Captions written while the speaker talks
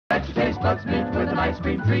buds meet with an ice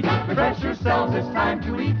cream treat. Refresh yourselves, it's time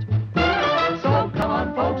to eat. So come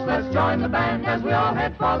on, folks, let's join the band as we all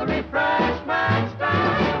head for the refreshment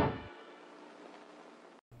stand.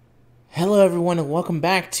 Hello everyone and welcome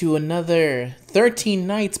back to another 13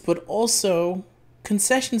 Nights, but also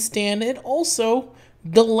Concession Stand, and also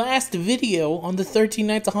the last video on the 13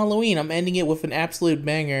 Nights of Halloween. I'm ending it with an absolute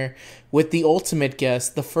banger with the ultimate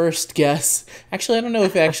guest, the first guest. Actually, I don't know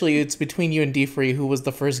if it's between you and D-Free who was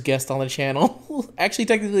the first guest on the channel. Actually,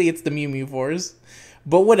 technically it's the Mew Mew Fours.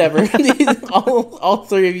 But whatever. all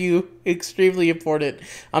three of you, extremely important.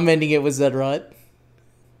 I'm ending it with Zedrot.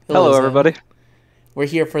 Hello everybody. We're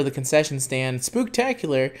here for the Concession Stand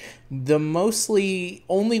Spooktacular, the mostly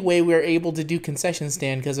only way we're able to do Concession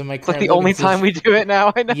Stand because of my current like the only time we do it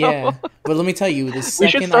now, I know. Yeah, but let me tell you, the second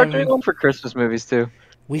we should start doing one for Christmas movies too.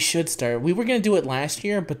 We should start. We were going to do it last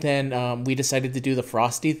year, but then we decided to do the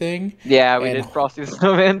Frosty thing. Yeah, we did Frosty the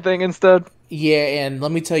Snowman thing instead. Yeah, and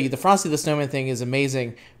let me tell you, the Frosty the Snowman thing is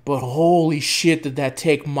amazing, but holy shit did that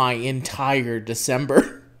take my entire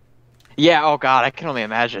December. Yeah, oh god, I can only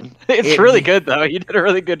imagine. It's really good though. You did a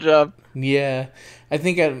really good job. Yeah. I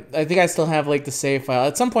think I still have like the save file.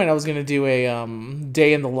 At some point I was going to do a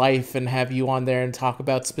day in the life and have you on there and talk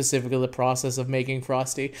about specifically the process of making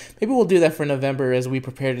Frosty. Maybe we'll do that for November as we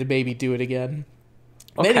prepare to maybe do it again.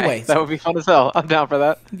 Okay, anyways, that would be fun as hell. I'm down for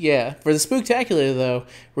that. Yeah, for the Spooktacular, though,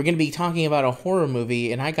 we're going to be talking about a horror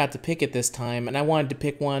movie, and I got to pick it this time, and I wanted to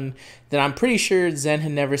pick one that I'm pretty sure Zen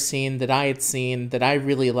had never seen, that I had seen, that I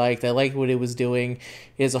really liked. I liked what it was doing.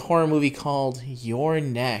 It is a horror movie called You're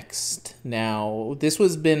Next. Now, this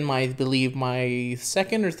was I believe, my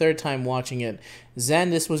second or third time watching it. Zen,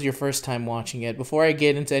 this was your first time watching it. Before I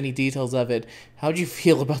get into any details of it, how'd you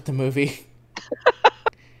feel about the movie?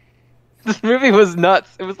 This movie was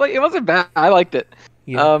nuts. It wasn't bad. I liked it.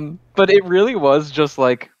 Yeah. But it really was just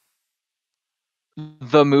like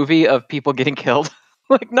the movie of people getting killed.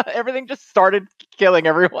 Like not everything just started killing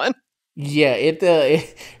everyone. Yeah, it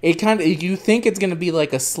kind of, you think it's gonna be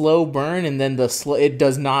like a slow burn, and then it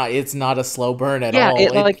does not. It's not a slow burn at all.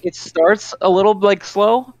 Yeah, it starts a little like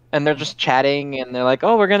slow, and they're just chatting, and they're like,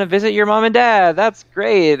 "Oh, we're gonna visit your mom and dad. That's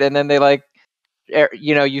great." And then they like,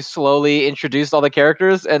 you slowly introduce all the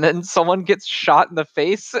characters, and then someone gets shot in the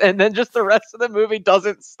face, and then just the rest of the movie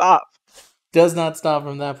doesn't stop. Does not stop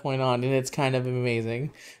from that point on, and it's kind of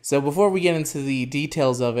amazing. So before we get into the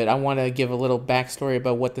details of it, I want to give a little backstory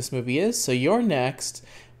about what this movie is. So You're Next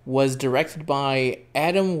was directed by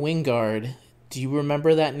Adam Wingard. Do you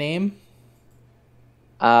remember that name?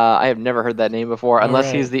 I have never heard that name before,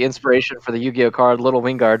 unless he's the inspiration for the Yu-Gi-Oh card Little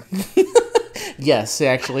Wingard. Yes,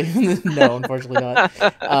 actually. No, unfortunately not.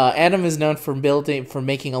 Adam is known for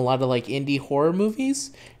making a lot of like indie horror movies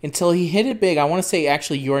until he hit it big. I want to say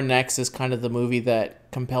actually You're Next is kind of the movie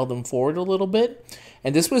that compelled him forward a little bit.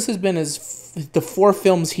 And this has been the 4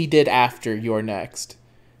 films he did after You're Next.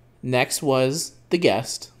 Next was The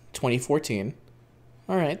Guest, 2014.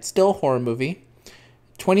 All right, still a horror movie.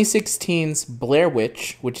 2016's Blair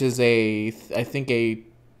Witch, which is I think a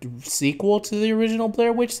sequel to the original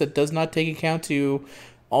Blair Witch that does not take account to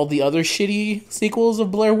all the other shitty sequels of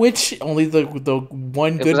Blair Witch. Only the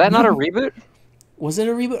one good. Was that not a reboot? Was it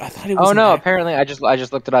a reboot? I thought it was. Oh no! Apparently, I just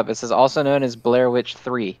looked it up. It says also known as Blair Witch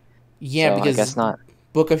 3. Yeah, so because I guess not.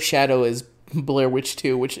 Book of Shadow is Blair Witch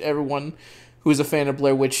 2, which everyone who is a fan of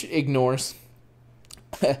Blair Witch ignores.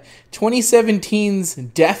 2017's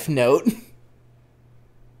Death Note.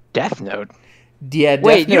 Death Note. Yeah, Death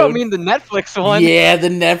Wait, Note. You don't mean the Netflix one? Yeah, the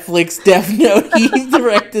Netflix Death Note. He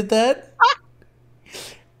directed that.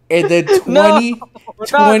 And the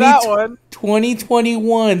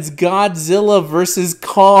 2021's Godzilla vs.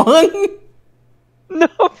 Kong. No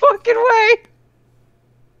fucking way.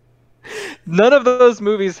 None of those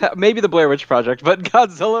movies, maybe the Blair Witch Project, but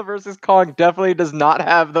Godzilla vs. Kong definitely does not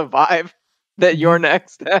have the vibe that You're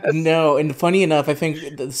Next has. No, and funny enough, I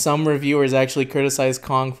think some reviewers actually criticized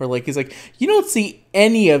Kong for he's like, you don't see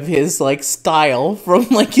any of his style from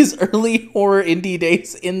his early horror indie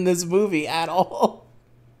days in this movie at all.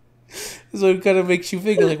 So it kind of makes you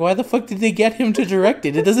think why the fuck did they get him to direct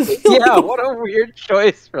it? It doesn't feel what a weird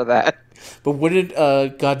choice for that. But wouldn't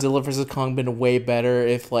Godzilla vs. Kong been way better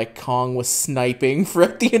if Kong was sniping for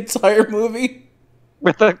the entire movie?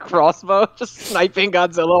 With a crossbow, just sniping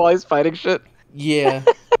Godzilla while he's fighting shit. Yeah,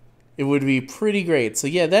 it would be pretty great. So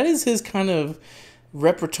yeah, that is his kind of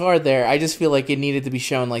repertoire there. I just feel like it needed to be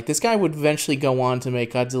shown. This guy would eventually go on to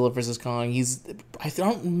make Godzilla vs. Kong. I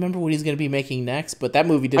don't remember what he's going to be making next, but that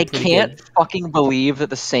movie did pretty good. I can't fucking believe that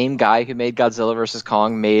the same guy who made Godzilla vs.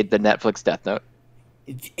 Kong made the Netflix Death Note.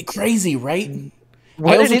 Crazy, right?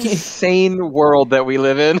 What an insane world that we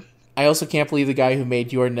live in. I also can't believe the guy who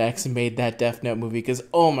made Your Next made that Death Note movie, because,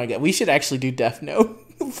 oh my god, we should actually do Death Note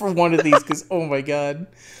for one of these, because, oh my god.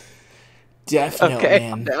 Death Note, Okay,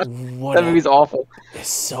 man. that movie's awful. It's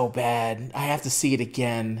so bad. I have to see it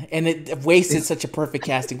again. And it wasted such a perfect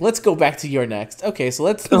casting. Let's go back to Your Next. Okay, so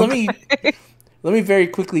let me very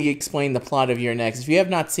quickly explain the plot of Your Next. If you have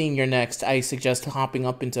not seen Your Next, I suggest hopping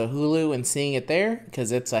up into Hulu and seeing it there,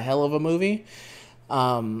 because it's a hell of a movie.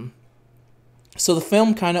 So the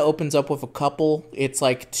film kind of opens up with a couple. It's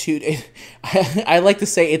like I like to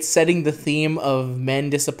say it's setting the theme of men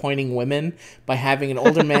disappointing women by having an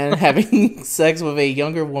older man having sex with a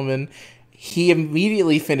younger woman. He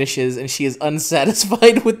immediately finishes, and she is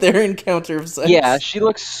unsatisfied with their encounter of sex. Yeah, she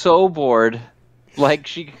looks so bored. Like,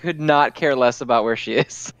 she could not care less about where she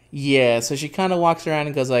is. Yeah, so she kind of walks around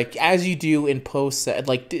and goes like, as you do in post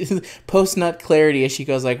nut clarity, as she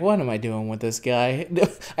goes like, what am I doing with this guy?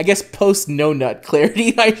 I guess post no nut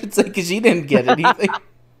clarity, I should say, because she didn't get anything.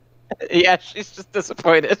 Yeah, she's just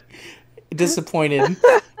disappointed. Disappointed.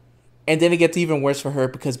 And then it gets even worse for her,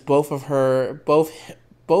 because both the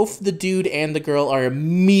dude and the girl are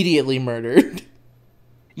immediately murdered.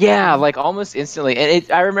 Yeah, like almost instantly.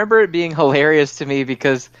 And I remember it being hilarious to me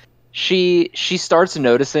because she starts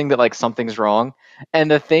noticing that like something's wrong, and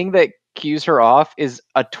the thing that cues her off is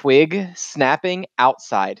a twig snapping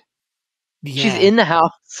outside. Yeah. She's in the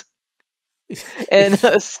house, and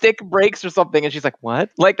a stick breaks or something, and she's like,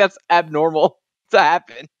 "What?" Like, that's abnormal to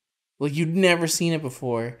happen. Well, you'd never seen it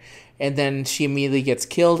before. And then she immediately gets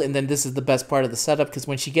killed, and then this is the best part of the setup, because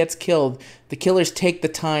when she gets killed, the killers take the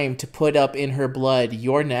time to put up in her blood,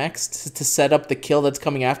 "You're next," to set up the kill that's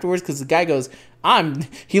coming afterwards, because the guy goes,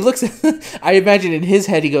 he looks I imagine in his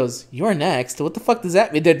head, he goes, "You're next? What the fuck does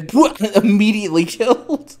that mean?" Then immediately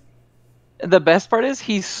killed. The best part is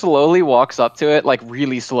he slowly walks up to it, like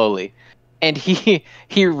really slowly, and he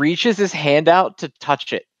reaches his hand out to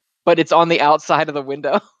touch it, but it's on the outside of the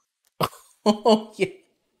window. Oh, yeah.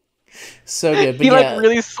 So good. But he yeah, like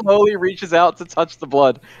really slowly reaches out to touch the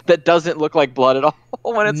blood that doesn't look like blood at all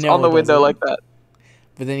when it's on the window like that.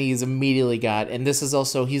 But then he's immediately got, and this is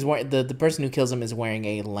also, he's wearing, the person who kills him is wearing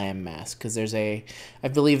a lamb mask, because I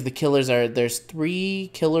believe there's 3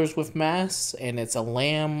 killers with masks, and it's a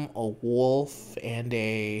lamb, a wolf, and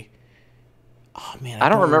oh man, I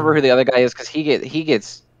don't remember who the other guy is, because he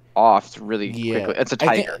gets offed really quickly. It's a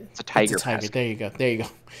tiger. It's a tiger mask. There you go.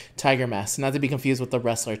 Tiger mask. Not to be confused with the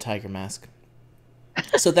wrestler Tiger Mask.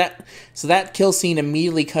 So that kill scene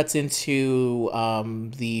immediately cuts into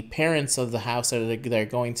the parents of the house that they're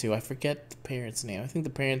going to. I forget the parents' name. I think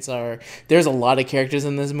the parents are... There's a lot of characters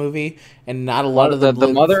in this movie, and not a lot of them...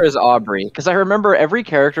 The mother is Aubrey, because I remember every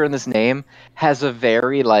character in this name has a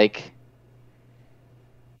very, like,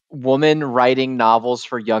 woman writing novels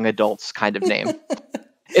for young adults kind of name.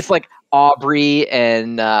 It's like Aubrey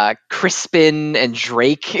and Crispin and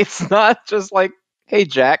Drake. It's not just like, hey,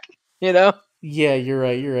 Jack, you know? Yeah, you're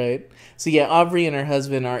right. So yeah, Aubrey and her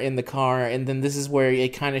husband are in the car, and then this is where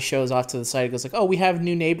it kind of shows off to the side. It goes like, oh, we have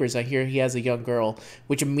new neighbors. I hear he has a young girl,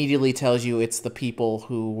 which immediately tells you it's the people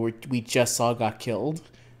who we just saw got killed.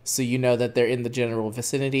 So you know that they're in the general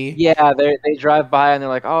vicinity. Yeah, they drive by and they're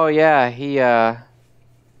like, oh yeah, he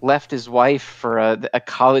left his wife for a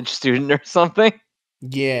college student or something.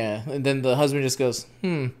 Yeah, and then the husband just goes,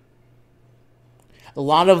 a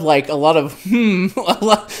lot of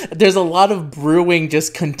there's a lot of brewing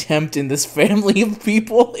just contempt in this family of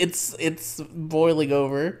people. It's boiling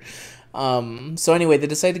over. So anyway, they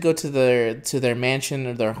decide to go to their mansion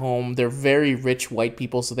or their home. They're very rich white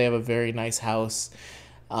people, so they have a very nice house.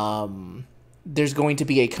 There's going to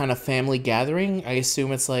be a kind of family gathering. I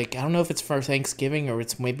assume it's like, I don't know if it's for Thanksgiving or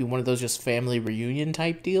it's maybe one of those just family reunion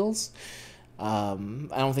type deals. I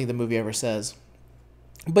don't think the movie ever says.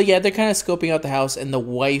 But yeah, they're kind of scoping out the house, and the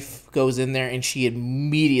wife goes in there, and she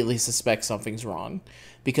immediately suspects something's wrong.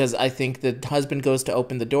 Because I think the husband goes to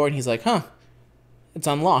open the door, and he's like, it's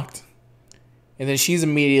unlocked. And then she's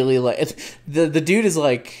immediately like... The dude is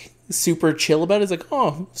like super chill about it. He's like,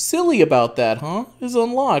 oh, silly about that, huh? It's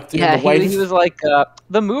unlocked. Yeah, the wife... he was like,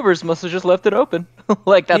 the movers must have just left it open.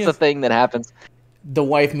 Like, that's a thing that happens. The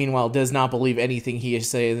wife, meanwhile, does not believe anything he is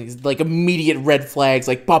saying. Like, immediate red flags,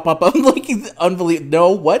 like, pop up. I'm like, unbelievable.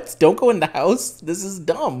 No, what? Don't go in the house. This is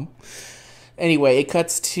dumb. Anyway, it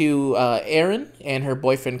cuts to Erin and her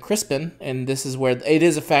boyfriend, Crispin, and this is where it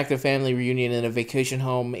is a fact of family reunion in a vacation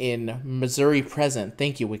home in Missouri present.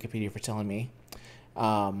 Thank you, Wikipedia, for telling me.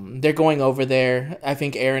 They're going over there. I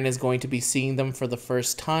think Erin is going to be seeing them for the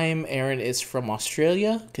first time. Erin is from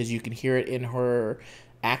Australia, because you can hear it in her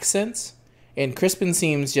accents. And Crispin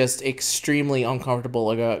seems just extremely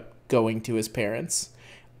uncomfortable about going to his parents.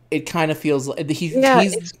 it kind of feels like Yeah,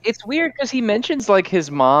 he's it's weird because he mentions like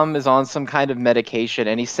his mom is on some kind of medication,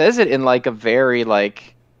 and he says it in like a very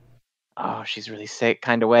like, oh, she's really sick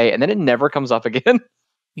kind of way, and then it never comes up again.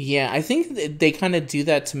 yeah, I think they kind of do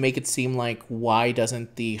that to make it seem like why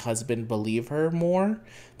doesn't the husband believe her more?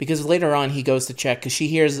 Because later on he goes to check because she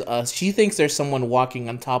hears she thinks there's someone walking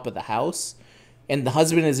on top of the house, and the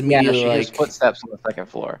husband is Yeah, immediately she hears like, footsteps on the second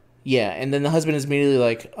floor. yeah, and then the husband is immediately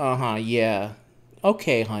like, yeah,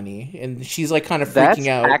 okay, honey, and she's like kind of That's freaking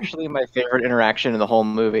out. actually my favorite interaction in the whole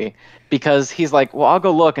movie because he's like, "Well, I'll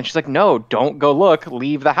go look," and she's like, "No, don't go look.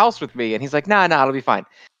 Leave the house with me." And he's like, "Nah, it'll be fine."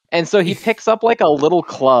 And so he picks up like a little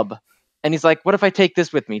club, and he's like, "What if I take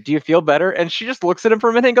this with me? Do you feel better?" And she just looks at him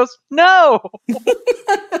for a minute and goes, "No,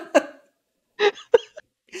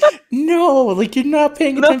 No, like you're not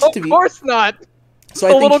paying no, attention to of me. course not. So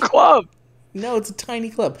It's a little club." no, it's a tiny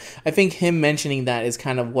club. I think him mentioning that is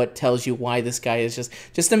kind of what tells you why this guy is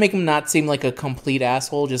just to make him not seem like a complete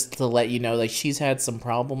asshole, just to let you know like she's had some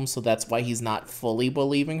problems, so that's why he's not fully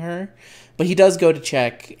believing her. But he does go to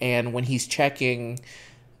check, and when he's checking,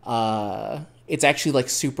 it's actually like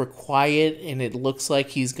super quiet, and it looks like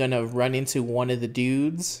he's gonna run into one of the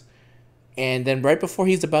dudes. And then right before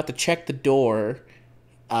he's about to check the door,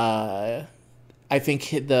 I think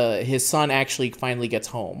his son actually finally gets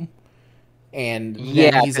home. And then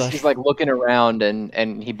Yeah, he's he's like looking around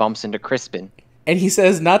and he bumps into Crispin. and he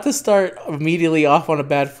says not to start immediately off on a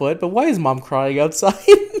bad foot, but why is mom crying outside?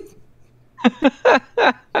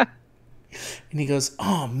 And he goes,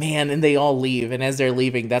 oh man, and they all leave, and as they're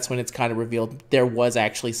leaving, that's when it's kind of revealed there was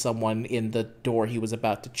actually someone in the door he was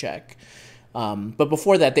about to check. But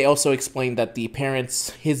before that, they also explained that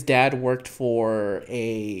his dad worked for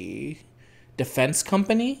a defense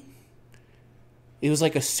company. It was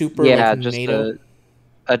like a super like just NATO.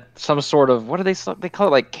 some sort of, what do they call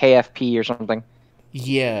it, like KFP or something.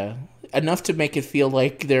 Yeah, enough to make it feel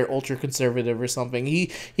like they're ultra conservative or something. He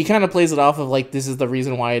kind of plays it off of like, this is the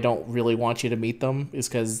reason why I don't really want you to meet them, is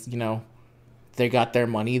because they got their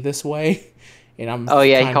money this way, and I'm. Oh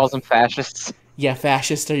yeah, he calls them fascists. Yeah,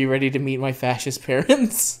 fascist. Are you ready to meet my fascist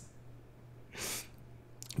parents?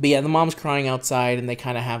 But yeah, the mom's crying outside, and they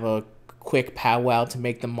kind of have a quick powwow to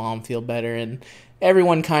make the mom feel better, and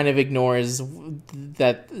everyone kind of ignores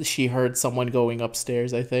that she heard someone going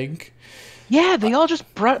upstairs, I think. Yeah, they all just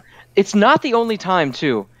it's not the only time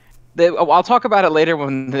too. I'll talk about it later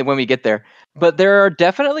when we get there. But there are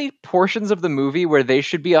definitely portions of the movie where they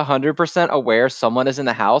should be 100% aware someone is in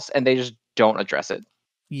the house and they just don't address it.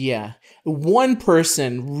 Yeah. One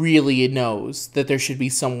person really knows that there should be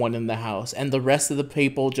someone in the house, and the rest of the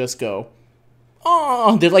people just go,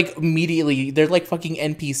 oh, they're like they're like fucking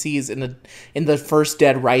NPCs in the first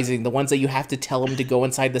Dead Rising, the ones that you have to tell them to go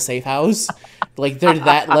inside the safe house. Like they're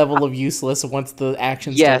that level of useless once the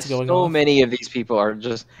action starts going on. So many of these people are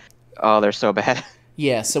just, oh, they're so bad.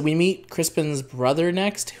 Yeah, so we meet Crispin's brother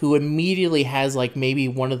next, who immediately has like maybe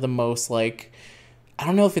one of the most like, I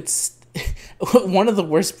don't know if it's one of the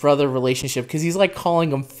worst brother relationship, because he's like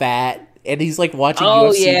calling him fat, and he's like watching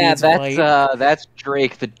UFC dudes fight. That's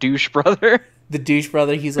Drake, the douche brother. The douche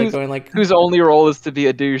brother, he's like going like, whose only role is to be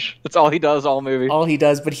a douche. That's all he does all movie. All he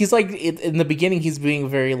does, but he's like in the beginning he's being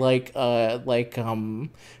very like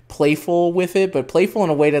playful with it, but playful in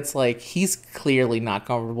a way that's like he's clearly not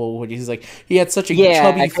comfortable with it. He's like, he had such a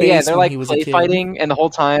chubby face they're when like he was play a kid. fighting, and the whole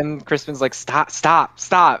time Crispin's like, stop,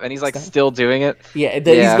 and he's like still doing it. Yeah, and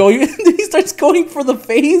then he's going he starts going for the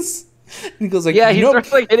face, and he goes like, yeah, he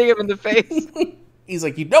starts like hitting him in the face. He's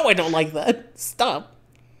like, I don't like that, stop.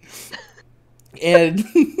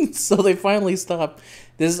 And so they finally stop.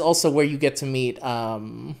 This is also where you get to meet,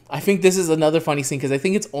 I think this is another funny scene, because I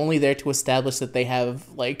think it's only there to establish that they have,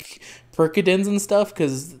 like, Percodins and stuff,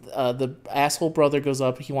 because the asshole brother goes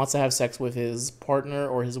up, he wants to have sex with his partner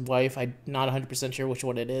or his wife, I'm not 100% sure which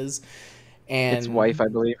one it is. And it's wife, I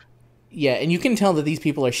believe. Yeah, and you can tell that these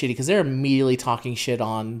people are shitty, because they're immediately talking shit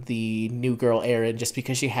on the new girl, Erin, just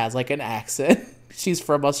because she has, like, an accent. She's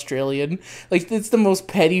from Australian. Like, it's the most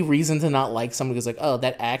petty reason to not like someone who's like, oh,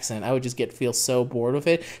 that accent. I would just feel so bored with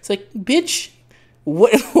it. It's like, bitch,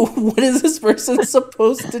 what is this person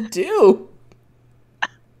supposed to do?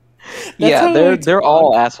 They're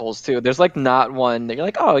all assholes too. There's like not one that you're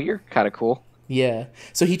like, oh, you're kind of cool. Yeah.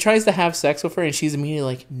 So he tries to have sex with her, and she's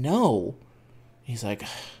immediately like, no. He's like,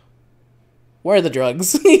 where are the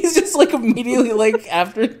drugs? He's just like immediately like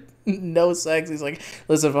after no sex, he's like,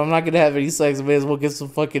 listen, if I'm not gonna have any sex, I may as well get some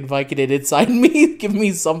fucking Vicodin inside me. Give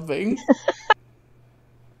me something.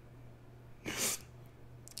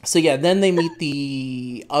 So yeah, then they meet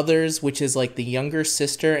the others, which is like the younger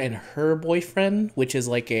sister and her boyfriend, which is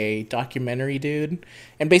like a documentary dude.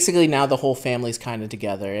 And basically now the whole family's kind of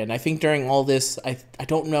together. And I think during all this, I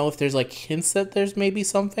don't know if there's like hints that there's maybe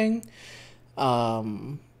something.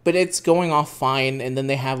 But it's going off fine. And then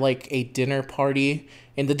they have like a dinner party.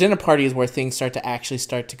 And the dinner party is where things start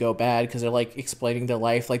to go bad because they're like explaining their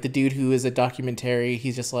life. Like the dude who is a documentary,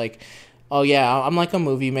 he's just like, oh yeah, I'm like a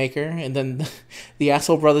movie maker. And then the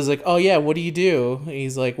asshole brother's like, oh yeah, what do you do? And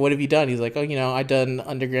he's like, what have you done? He's like, oh, I done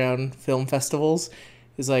underground film festivals.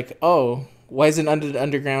 He's like, oh, why is it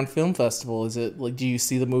underground film festival? Is it like, do you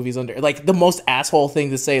see the movies under, like the most asshole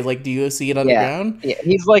thing to say, like, do you see it underground? Yeah,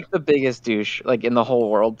 he's like the biggest douche like in the whole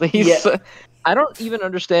world. I don't even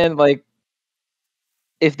understand like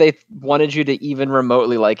if they wanted you to even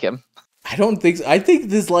remotely like him. I don't think so. I think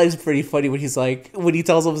this line is pretty funny when he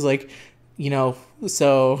tells him, he's like,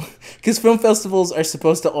 so, because film festivals are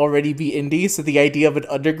supposed to already be indie, so the idea of an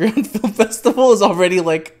underground film festival is already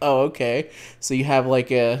like, oh, okay. So you have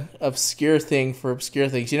like a obscure thing for obscure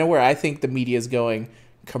things. You know where I think the media is going?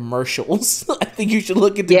 Commercials. I think you should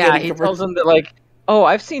look into getting commercials. Tells them that like, oh,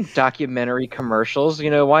 I've seen documentary commercials,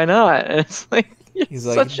 why not? And it's like, he's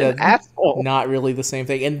like, such an asshole. Not really the same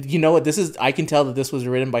thing. And you know what? I can tell that this was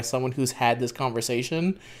written by someone who's had this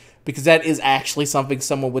conversation. Because that is actually something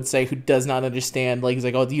someone would say who does not understand. Like, he's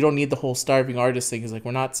like, oh, you don't need the whole starving artist thing. He's like,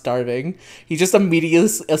 we're not starving. He just immediately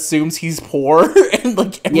assumes he's poor. And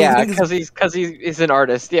like, yeah, because he's an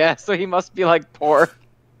artist. Yeah, so he must be like poor.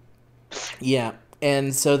 Yeah.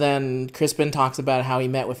 And so then Crispin talks about how he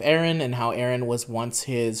met with Aaron and how Aaron was once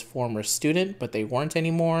his former student, but they weren't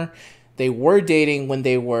anymore. They were dating when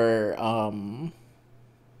they were,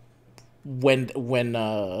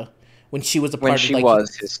 when she was a part of, like,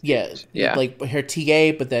 was his like her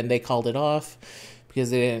TA, but then they called it off because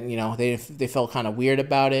they didn't, they felt kind of weird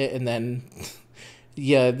about it. And then,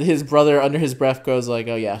 yeah, his brother under his breath goes like,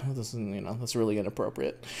 oh yeah, this is, that's really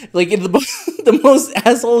inappropriate. Like in the most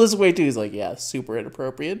asshole way too. He's like, yeah, super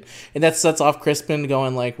inappropriate. And that sets off Crispin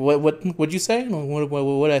going like, what'd you say?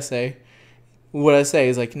 What'd I say? What'd I say?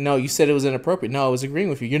 He's like, no, you said it was inappropriate. No, I was agreeing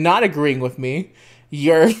with you. You're not agreeing with me.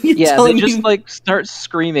 You're they just like start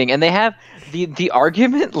screaming, and they have the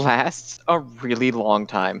argument lasts a really long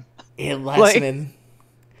time. It lasts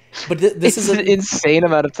but this is an insane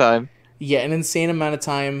amount of time. Yeah, an insane amount of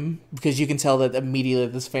time because you can tell that immediately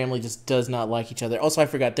this family just does not like each other. Also, I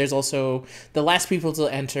forgot, there's also the last people to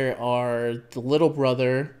enter are the little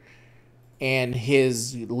brother and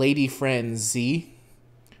his lady friend Z.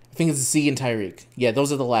 I think it's Z and Tyreek. Yeah,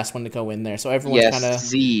 those are the last one to go in there. So everyone's kind of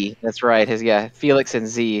Z. That's right. Felix and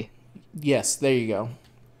Z. Yes, there you go.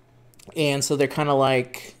 And so they're kind of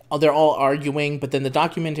like, they're all arguing, but then the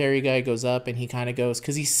documentary guy goes up and he kind of goes,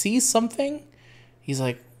 because he sees something. He's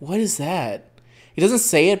like, what is that? He doesn't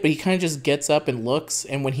say it, but he kind of just gets up and looks.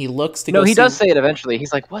 And when he looks to go, he does say it eventually.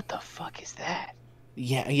 He's like, what the fuck is that?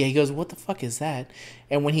 Yeah. He goes, what the fuck is that?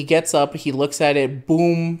 And when he gets up, he looks at it.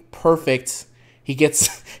 Boom, perfect. He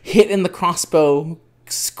gets hit in the crossbow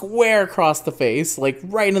square across the face, like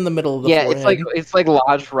right in the middle of the forehead. Yeah, it's like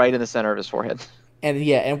lodged right in the center of his forehead.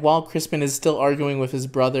 And while Crispin is still arguing with his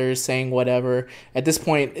brother, saying whatever, at this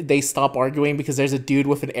point they stop arguing because there's a dude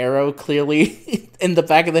with an arrow clearly in the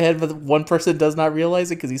back of the head, but one person does not realize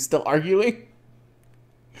it because he's still arguing.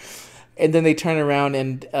 And then they turn around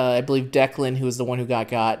and I believe Declan, who is the one who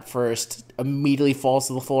got first, immediately falls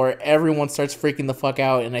to the floor. Everyone starts freaking the fuck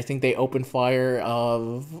out, and I think they open fire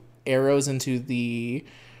of arrows into the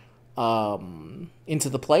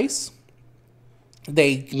place.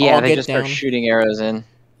 They just start shooting arrows in.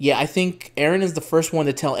 Yeah, I think Erin is the first one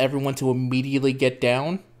to tell everyone to immediately get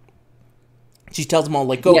down. She tells them all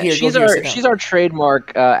like, "Go here, go here." She's our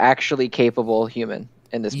trademark, actually capable human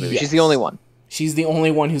in this movie. Yes. She's the only one. She's the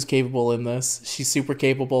only one who's capable in this. She's super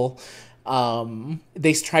capable.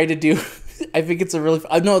 They try to do. I think it's a really.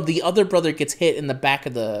 No, the other brother gets hit in the back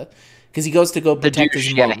of the, because he goes to go protect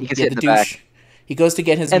his mom. Yeah, he gets hit in the back. He goes to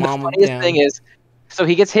get his mom. And the funniest thing is, so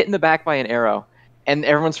he gets hit in the back by an arrow, and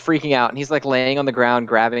everyone's freaking out, and he's like laying on the ground,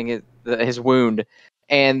 grabbing his wound,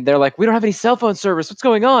 and they're like, "We don't have any cell phone service. What's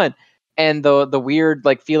going on?" And the weird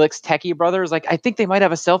like Felix techie brother is like, "I think they might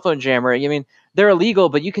have a cell phone jammer. I mean, they're illegal,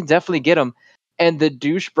 but you can definitely get them." And the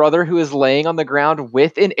douche brother who is laying on the ground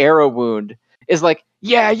with an arrow wound is like,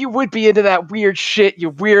 "Yeah, you would be into that weird shit,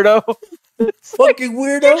 you weirdo." Fucking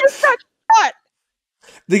weirdo. You just got shot.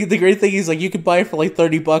 The great thing is, like, you could buy it for like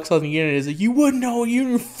 $30 on the internet. It's like, you wouldn't know,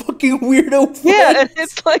 you're a fucking weirdo. Yeah, and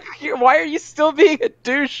it's like, why are you still being a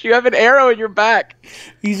douche? You have an arrow in your back.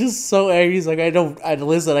 He's just so angry. He's like,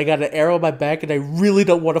 listen, I got an arrow in my back, and I really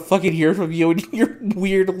don't want to fucking hear from you and your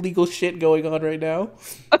weird illegal shit going on right now.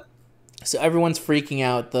 So everyone's freaking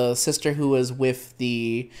out. The sister who was with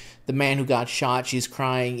the man who got shot, she's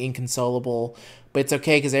crying, inconsolable. But it's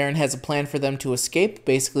okay because Aaron has a plan for them to escape.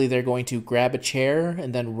 Basically, they're going to grab a chair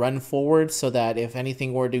and then run forward so that if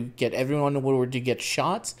anything were to get everyone were to get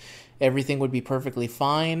shot, everything would be perfectly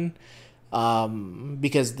fine.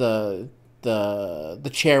 Because the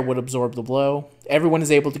chair would absorb the blow. Everyone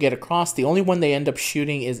is able to get across. The only one they end up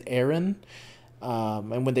shooting is Aaron.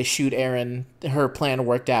 And when they shoot Aaron, her plan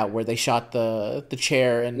worked out where they shot the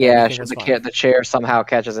chair and yeah, the chair somehow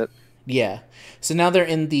catches it. Yeah. So now they're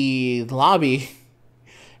in the lobby.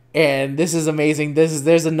 And this is amazing.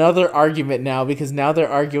 There's another argument now because now they're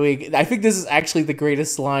arguing. I think this is actually the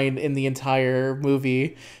greatest line in the entire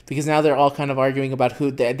movie because now they're all kind of arguing about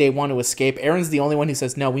who they want to escape. Aaron's the only one who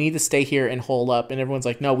says, no, we need to stay here and hold up. And everyone's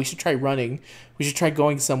like, no, we should try running. We should try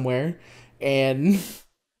going somewhere. And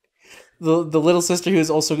the little sister who is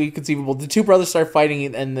also inconceivable, the two brothers start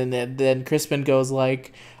fighting and then Crispin goes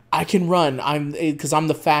like, I can run. Because I'm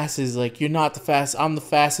the fastest. He's like, you're not the fastest. I'm the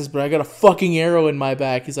fastest, but I got a fucking arrow in my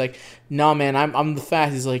back. He's like, nah, man, I'm the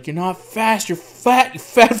fast. He's like, you're not fast. You're fat. You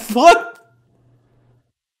fat fuck.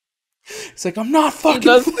 He's like, I'm not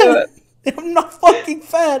fucking fat. I'm not fucking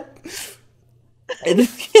fat. And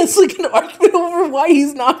it's like an argument over why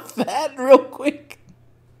he's not fat real quick.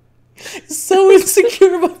 He's so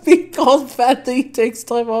insecure about being called fat that he takes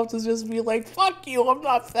time off to just be like, fuck you, I'm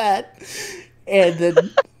not fat. And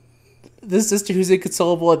then the sister who's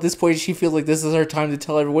inconsolable at this point, she feels like this is her time to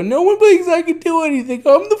tell everyone, no one thinks I can do anything.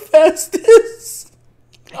 I'm the fastest.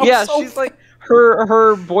 She's like,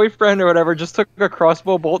 her boyfriend or whatever just took a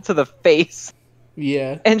crossbow bolt to the face.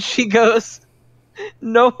 Yeah. And she goes,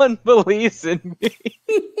 no one believes in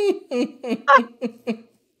me.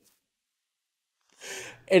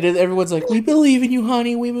 And then everyone's like, we believe in you,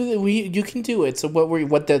 honey. You can do it. So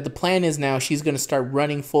what the plan is now, she's going to start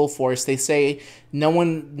running full force. They say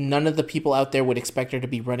none of the people out there would expect her to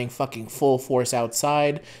be running fucking full force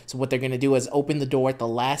outside. So what they're going to do is open the door at the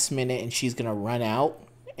last minute and she's going to run out.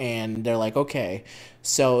 And they're like, okay.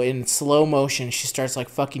 So in slow motion, she starts like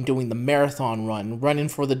fucking doing the marathon run, running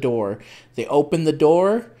for the door. They open the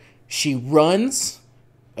door. She runs.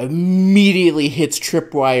 Immediately hits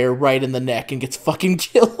tripwire right in the neck and gets fucking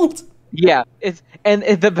killed. Yeah,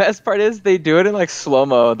 the best part is they do it in like slow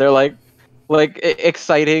mo. They're like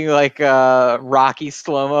exciting Rocky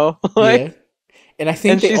slow mo. Yeah, and I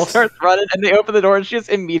think she starts running and they open the door and she just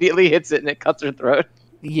immediately hits it and it cuts her throat.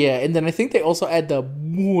 Yeah, and then I think they also add the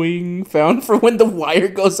boing sound for when the wire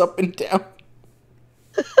goes up and down.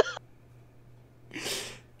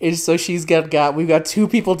 And so we've got two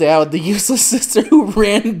people down. The useless sister who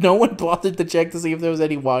ran, no one bothered to check to see if there was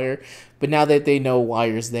any wire. But now that they know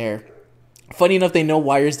wire's there. Funny enough, they know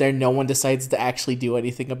wire's there, no one decides to actually do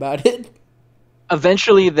anything about it.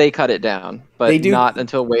 Eventually they cut it down, but not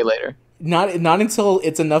until way later. Not until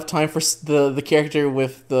it's enough time for the character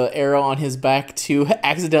with the arrow on his back to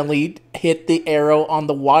accidentally hit the arrow on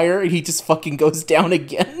the wire and he just fucking goes down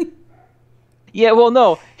again. Yeah, well,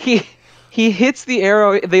 no, He hits the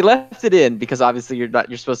arrow. They left it in because obviously you're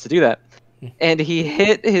supposed to do that. And he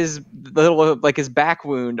hit his little his back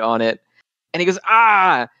wound on it, and he goes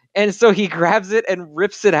ah, and so he grabs it and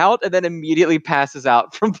rips it out, and then immediately passes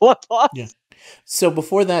out from blood loss. Yeah. So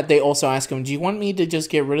before that, they also ask him, "Do you want me to just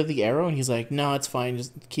get rid of the arrow?" And he's like, "No, it's fine.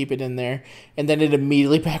 Just keep it in there." And then it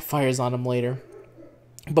immediately backfires on him later.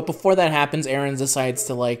 But before that happens, Aaron decides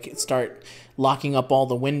to start locking up all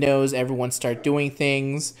the windows. Everyone start doing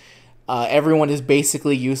things. Everyone is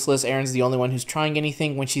basically useless. Erin's the only one who's trying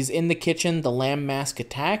anything. When she's in the kitchen, the lamb mask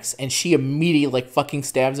attacks, and she immediately fucking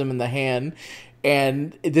stabs him in the hand.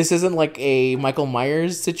 And this isn't like a Michael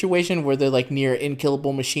Myers situation where they're near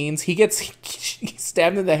unkillable machines. He gets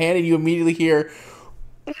stabbed in the hand, and you immediately hear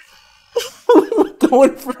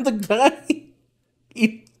going for the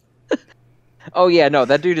guy. Oh yeah, no,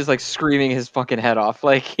 that dude is screaming his fucking head off.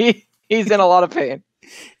 He's in a lot of pain.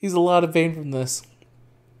 He's in a lot of pain from this.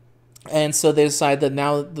 And so they decide that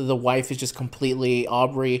now the wife is just completely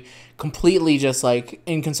Aubrey, completely just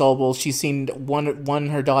inconsolable. She's seen one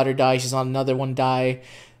her daughter die, she's on another one die.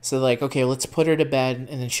 So okay, let's put her to bed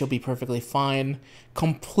and then she'll be perfectly fine.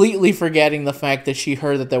 Completely forgetting the fact that she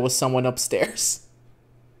heard that there was someone upstairs.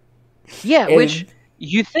 Yeah, which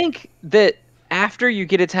you think that after you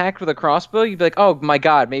get attacked with a crossbow, you'd be like, oh my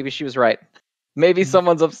god, maybe she was right. Maybe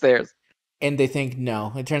someone's upstairs. And they think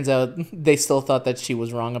no. It turns out they still thought that she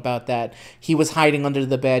was wrong about that. He was hiding under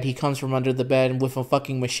the bed. He comes from under the bed with a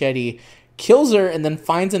fucking machete, kills her, and then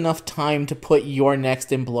finds enough time to put "You're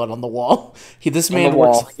next" in blood on the wall. This man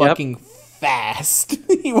works fucking fast.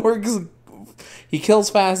 He kills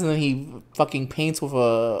fast, and then he fucking paints with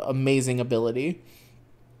a amazing ability.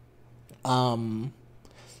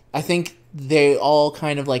 I think they all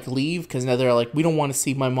kind of like leave because now they're like, we don't want to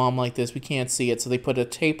see my mom like this. We can't see it. So they put a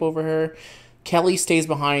tape over her. Kelly stays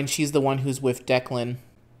behind. She's the one who's with Declan.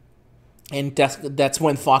 And that's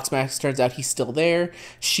when Foxmax turns out he's still there.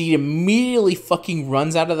 She immediately fucking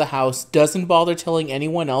runs out of the house, doesn't bother telling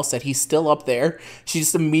anyone else that he's still up there. She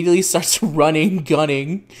just immediately starts running,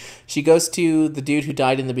 gunning. She goes to the dude who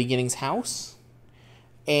died in the beginning's house.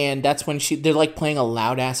 And that's when they're like playing a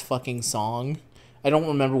loud ass fucking song. I don't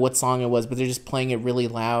remember what song it was, but they're just playing it really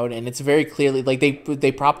loud, and it's very clearly like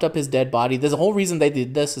they propped up his dead body. There's a whole reason they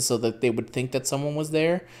did this is so that they would think that someone was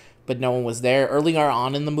there, but no one was there. Earlier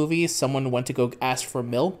on in the movie, someone went to go ask for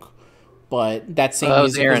milk, but that same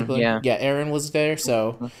music Aaron, was playing. Yeah, Aaron was there,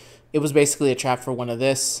 so it was basically a trap for one of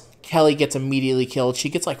this. Kelly gets immediately killed. She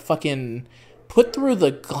gets like fucking put through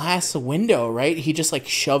the glass window, right? He just like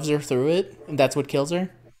shoves her through it, and that's what kills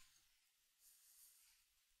her.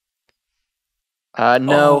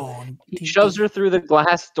 No, he shoves her through the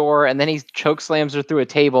glass door, and then he chokeslams her through a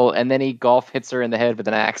table, and then he golf hits her in the head with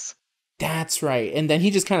an axe. That's right. And then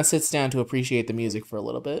he just kind of sits down to appreciate the music for a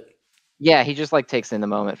little bit. Yeah, he just like takes in the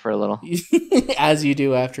moment for a little. As you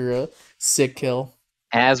do after a sick kill.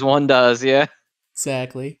 As one does, yeah.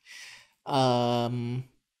 Exactly. And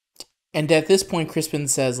at this point, Crispin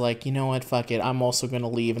says, like, you know what, fuck it. I'm also going to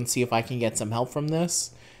leave and see if I can get some help from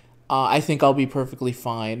this. I think I'll be perfectly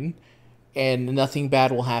fine. And nothing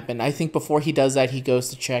bad will happen. I think before he does that, he goes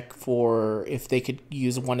to check for if they could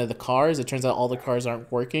use one of the cars. It turns out all the cars aren't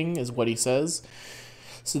working, is what he says.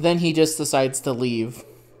 So then he just decides to leave.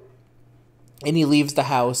 And he leaves the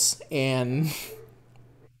house, and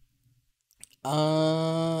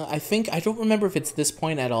I don't remember if it's this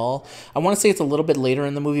point at all. I want to say it's a little bit later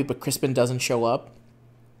in the movie, but Crispin doesn't show up.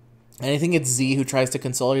 And I think it's Z who tries to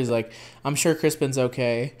console her. He's like, I'm sure Crispin's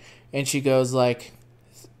okay. And she goes like,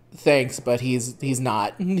 thanks, but he's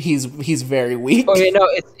not. He's very weak. Oh yeah, no,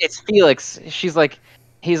 it's Felix. He's like,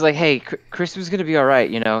 hey, Crispin's gonna be all right.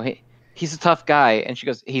 You know, he's a tough guy. And she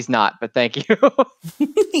goes, he's not, but thank you.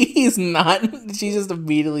 He's not. She just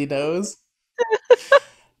immediately knows.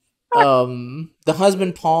 The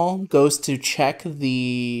husband Paul goes to check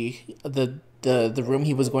the room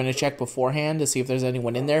he was going to check beforehand to see if there's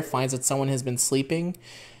anyone in there. Finds that someone has been sleeping.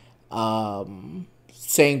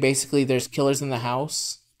 Saying basically there's killers in the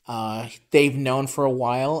house. They've known for a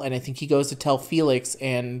while, and I think he goes to tell Felix,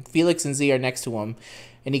 and Felix and Z are next to him,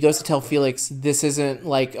 and he goes to tell Felix this isn't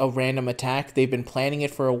like a random attack. They've been planning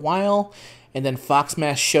it for a while, and then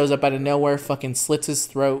Foxmask shows up out of nowhere, fucking slits his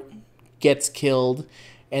throat, gets killed,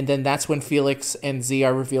 and then that's when Felix and Z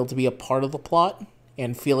are revealed to be a part of the plot,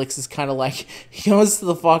 and Felix is kind of like, he goes to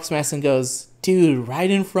the Foxmask and goes, dude,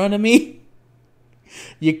 right in front of me?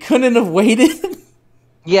 You couldn't have waited?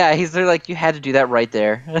 Yeah, he's there like, you had to do that right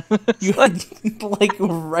there. You like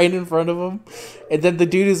right in front of him. And then the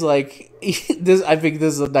dude is like, I think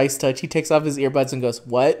this is a nice touch. He takes off his earbuds and goes,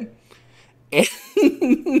 what? And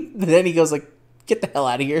then he goes like, get the hell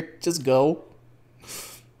out of here. Just go.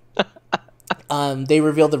 They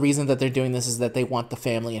reveal the reason that they're doing this is that they want the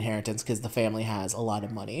family inheritance because the family has a lot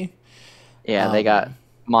of money. Yeah, they got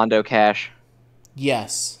Mondo cash.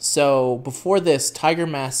 Yes. So before this, Tiger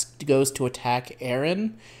Mask goes to attack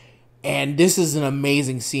Aaron, and this is an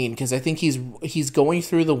amazing scene because I think he's going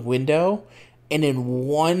through the window, and in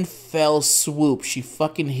one fell swoop, she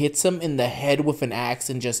fucking hits him in the head with an axe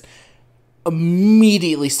and just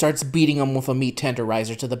immediately starts beating him with a meat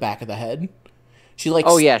tenderizer to the back of the head. She like,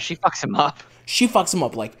 oh yeah, she fucks him up. She fucks him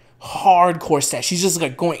up like hardcore stat. She's just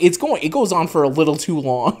like it goes on for a little too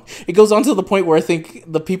long. It goes on to the point where I think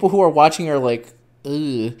the people who are watching are like,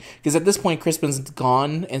 ugh. Because at this point, Crispin's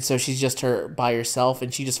gone, and so she's just by herself,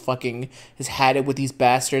 and she just fucking has had it with these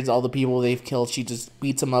bastards, all the people they've killed. She just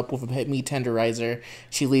beats them up with a meat tenderizer.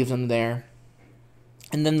 She leaves them there.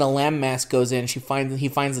 And then the lamb mask goes in. He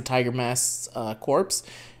finds the tiger mask's corpse,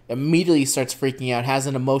 immediately starts freaking out, has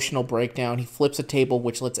an emotional breakdown. He flips a table,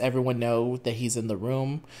 which lets everyone know that he's in the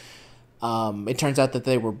room. It turns out that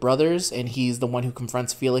they were brothers, and he's the one who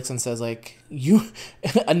confronts Felix and says, like,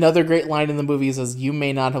 another great line in the movie says, you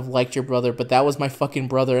may not have liked your brother, but that was my fucking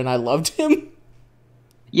brother, and I loved him.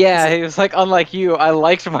 Yeah, he was like, unlike you, I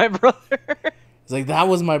liked my brother. He's like, that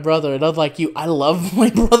was my brother, and unlike you, I love my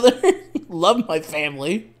brother. Love my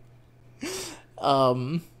family.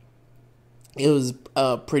 it was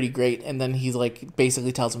pretty great. And then he's like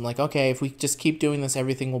basically tells him like, okay, if we just keep doing this,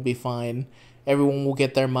 everything will be fine. Everyone will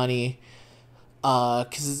get their money.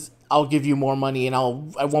 Because I'll give you more money, and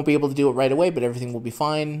I won't be able to do it right away, but everything will be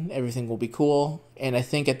fine. Everything will be cool. And I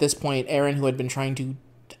think at this point, Erin, who had been trying to,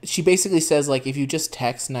 she basically says like, if you just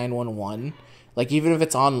text 911, like even if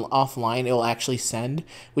it's on offline, it'll actually send,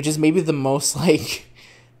 which is maybe the most like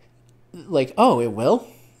oh, it will.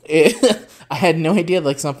 I had no idea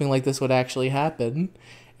like something like this would actually happen.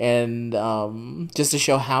 And just to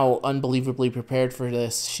show how unbelievably prepared for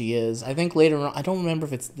this she is. I think later on, I don't remember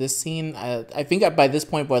if it's this scene. I think by this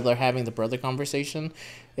point, while they're having the brother conversation,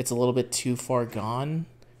 it's a little bit too far gone.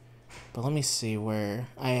 But let me see where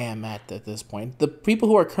I am at this point. The people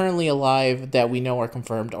who are currently alive that we know are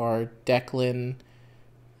confirmed are Declan,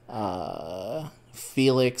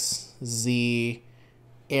 Felix, Z,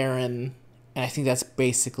 Aaron, and I think that's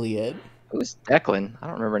basically it. Who's Declan? I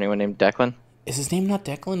don't remember anyone named Declan. Is his name not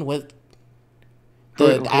Declan? What?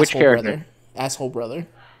 Which character? Brother. Asshole brother.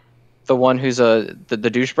 The one who's the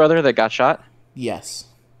douche brother that got shot? Yes.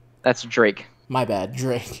 That's Drake. My bad,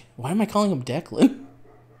 Drake. Why am I calling him Declan?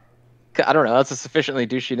 I don't know. That's a sufficiently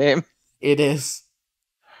douchey name. It is.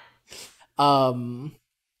 Okay,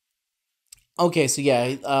 so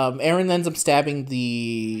yeah, Aaron ends up stabbing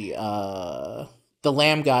the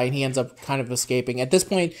lamb guy, and he ends up kind of escaping. At this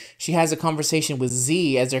point, she has a conversation with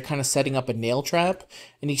Z as they're kind of setting up a nail trap,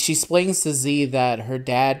 and she explains to Z that her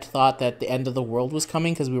dad thought that the end of the world was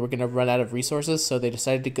coming because we were going to run out of resources, so they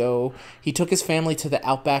decided to go. He took his family to the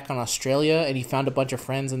outback on Australia, and he found a bunch of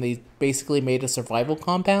friends, and they basically made a survival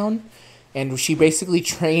compound. And she basically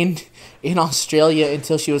trained in Australia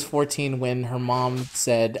until she was 14 when her mom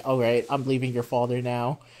said, all right, I'm leaving your father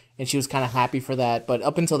now. And she was kind of happy for that. But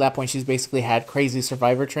up until that point, she's basically had crazy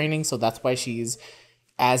survivor training. So that's why she's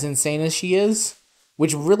as insane as she is.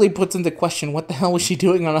 Which really puts into question what the hell was she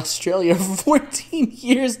doing on Australia for 14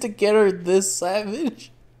 years to get her this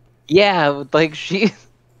savage? Yeah, like she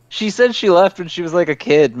said she left when she was like a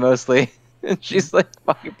kid mostly. And she's like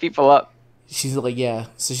fucking people up. She's like, yeah.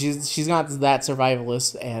 So she's not that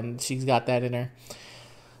survivalist, and she's got that in her.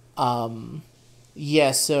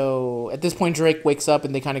 Yeah, so at this point, Drake wakes up,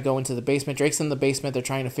 and they kind of go into the basement. Drake's in the basement. They're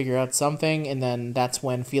trying to figure out something, and then that's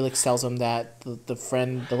when Felix tells him that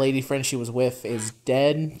the lady friend she was with is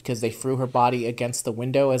dead because they threw her body against the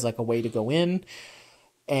window as like a way to go in.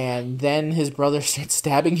 And then his brother starts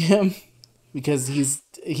stabbing him because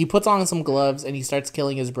he puts on some gloves and he starts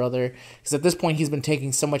killing his brother because at this point he's been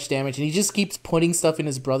taking so much damage, and he just keeps putting stuff in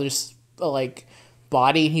his brother's like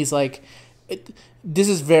body, and he's like, this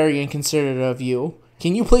is very inconsiderate of you.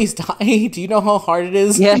 Can you please die? Do you know how hard it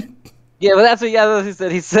is? Yeah, but that's what he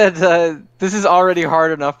said. He said, this is already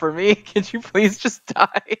hard enough for me. Can you please just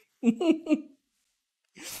die?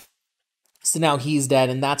 So now he's dead,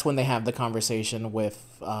 and that's when they have the conversation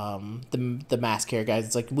with the mass care guys.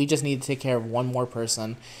 It's like, we just need to take care of one more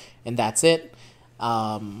person, and that's it.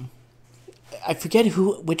 I forget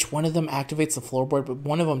which one of them activates the floorboard, but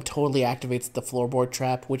one of them totally activates the floorboard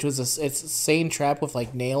trap, which was it's a same trap with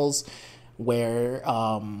like nails, where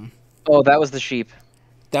oh, that was the sheep.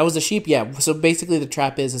 That was the sheep, yeah. So basically, the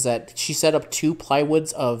trap is that she set up 2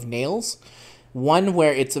 plywoods of nails. One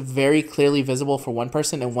where it's very clearly visible for one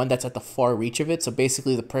person, and one that's at the far reach of it. So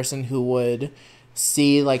basically, the person who would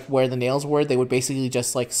see like where the nails were, they would basically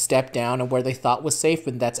just like step down and where they thought was safe,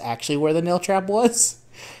 and that's actually where the nail trap was.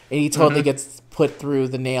 And he totally gets put through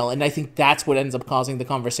the nail. And I think that's what ends up causing the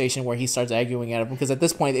conversation where he starts arguing at him, because at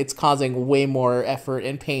this point, it's causing way more effort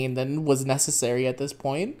and pain than was necessary at this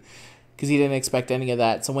point, because he didn't expect any of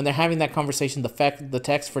that. So when they're having that conversation, the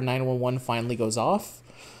text for 911 finally goes off,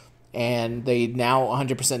 and they now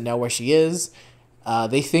 100% know where she is.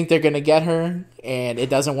 They think they're going to get her, and it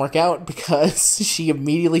doesn't work out because she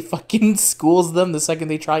immediately fucking schools them the second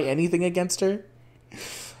they try anything against her.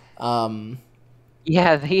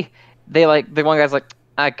 Yeah, they like, the one guy's like,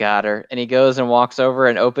 I got her. And he goes and walks over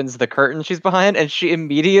and opens the curtain she's behind, and she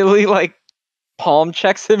immediately like palm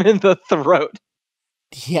checks him in the throat.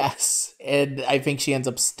 Yes, and I think she ends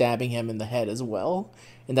up stabbing him in the head as well.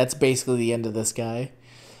 And that's basically the end of this guy.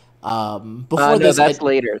 Before this, that's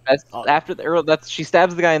later. That's after she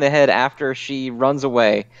stabs the guy in the head after she runs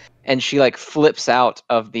away, and she like flips out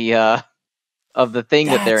of the thing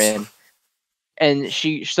that they're in, and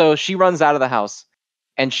she runs out of the house,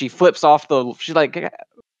 and she flips off she's like,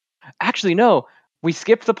 actually no, we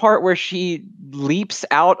skipped the part where she leaps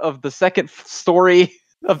out of the second story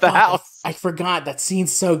of the house. I forgot. That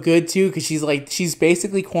scene's so good too, because she's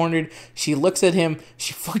basically cornered. She looks at him.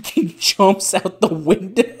 She fucking jumps out the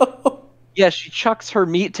window. Yeah, she chucks her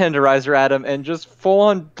meat tenderizer at him and just full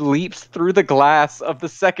on leaps through the glass of the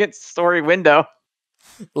second story window.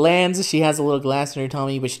 Lands, she has a little glass in her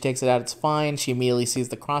tummy, but she takes it out, it's fine. She immediately sees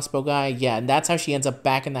the crossbow guy. Yeah, and that's how she ends up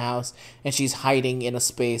back in the house, and she's hiding in a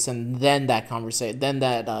space, and then that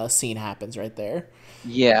scene happens right there.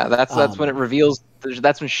 Yeah, that's when it reveals.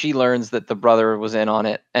 That's when she learns that the brother was in on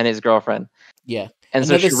it and his girlfriend. Yeah. And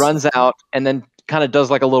so she runs out and then kind of does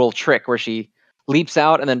like a little trick where she leaps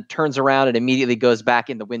out and then turns around and immediately goes back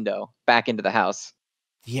in the window, back into the house.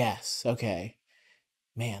 Yes, okay.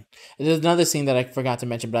 Man. There's another scene that I forgot to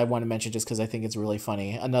mention, but I want to mention just because I think it's really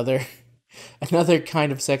funny. Another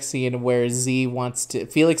kind of sex scene where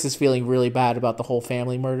Felix is feeling really bad about the whole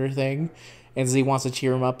family murder thing, and Z wants to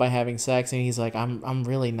cheer him up by having sex, and he's like, I'm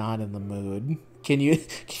really not in the mood. Can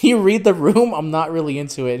you read the room? I'm not really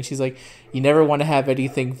into it. And she's like, you never want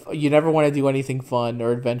to do anything fun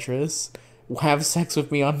or adventurous. Have sex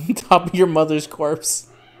with me on top of your mother's corpse.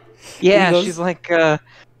 Yeah, she's like,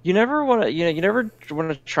 you never want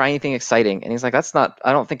to try anything exciting. And he's like,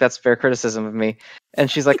 I don't think that's fair criticism of me.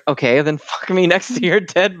 And she's like, okay, then fuck me next to your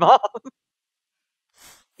dead mom.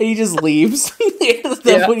 And he just leaves.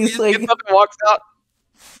 Yeah, when he's like, gets up and walks out.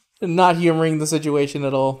 Not humoring the situation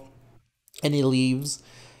at all. And he leaves.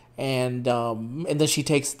 And then she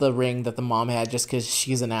takes the ring that the mom had just because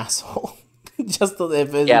she's an asshole. Just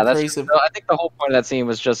abrasive. I think the whole point of that scene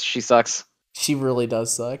was just she sucks. She really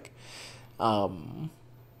does suck.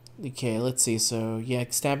 Okay, let's see. So, yeah,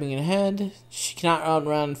 stabbing in the head. She cannot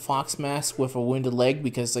outrun Fox Mask with a wounded leg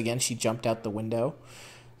because, again, she jumped out the window.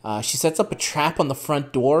 She sets up a trap on the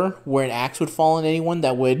front door where an axe would fall on anyone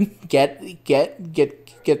that would get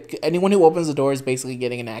anyone who opens the door is basically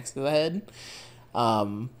getting an axe to the head.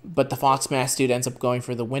 But the Fox Mask dude ends up going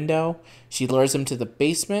for the window. She lures him to the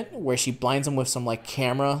basement where she blinds him with some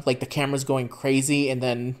camera. The camera's going crazy, and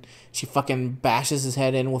then she fucking bashes his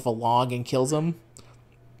head in with a log and kills him.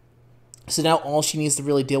 So now all she needs to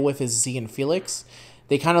really deal with is Z and Felix.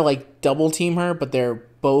 They kind of double team her, but they're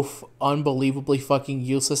both unbelievably fucking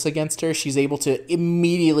useless against her. She's able to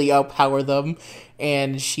immediately outpower them,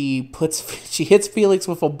 and she hits Felix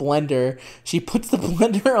with a blender. She puts the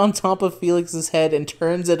blender on top of Felix's head and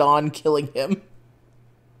turns it on, killing him.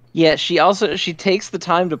 Yeah, she takes the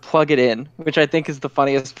time to plug it in, which I think is the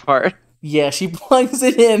funniest part. Yeah, she plugs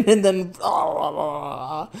it in and then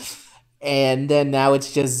and then now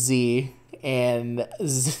it's just Z, and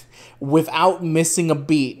without missing a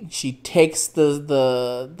beat, she takes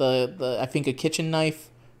the I think a kitchen knife,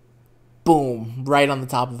 boom, right on the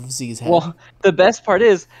top of Z's head. Well, the best part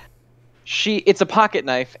is it's a pocket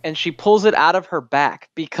knife, and she pulls it out of her back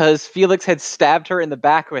because Felix had stabbed her in the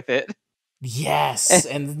back with it. Yes,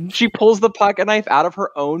 and she pulls the pocket knife out of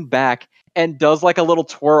her own back and does a little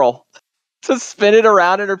twirl to spin it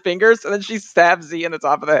around in her fingers, and then she stabs Z in the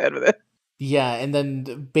top of the head with it. Yeah, and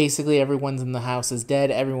then basically everyone's in the house is dead.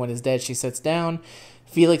 Everyone is dead. She sits down.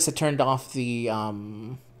 Felix had turned off the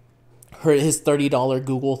his $30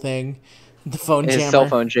 Google thing, the phone jammer. His cell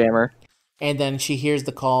phone jammer. And then she hears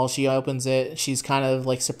the call. She opens it. She's kind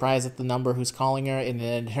of surprised at the number who's calling her. And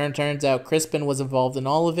then it turns out Crispin was involved in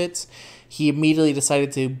all of it. He immediately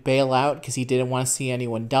decided to bail out because he didn't want to see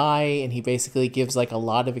anyone die. And he basically gives a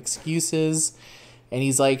lot of excuses. And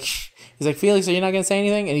he's like, Felix, are you not going to say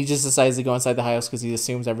anything? And he just decides to go inside the house because he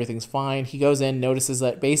assumes everything's fine. He goes in, notices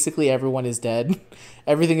that basically everyone is dead.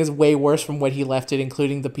 Everything is way worse from what he left it,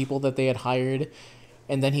 including the people that they had hired.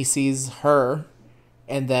 And then he sees her.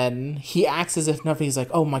 And then he acts as if nothing. He's like,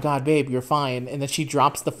 oh my God, babe, you're fine. And then she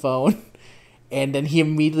drops the phone. And then he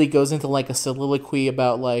immediately goes into a soliloquy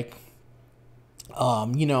about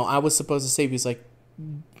I was supposed to save you. He's like,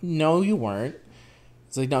 no, you weren't.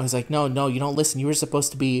 He's like, no, you don't listen. You were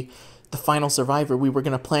supposed to be the final survivor. We were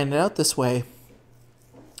going to plan it out this way,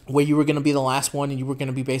 where you were going to be the last one and you were going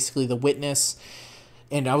to be basically the witness.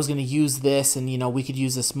 And I was going to use this, and, we could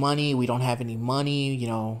use this money. We don't have any money.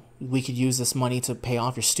 We could use this money to pay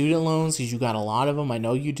off your student loans because you got a lot of them. I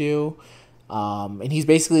know you do. And he's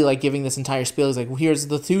basically, giving this entire spiel. He's like, well, here's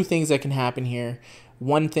the two things that can happen here.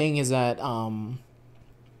 One thing is that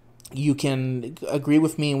you can agree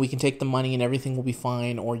with me and we can take the money and everything will be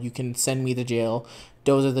fine, or you can send me to jail.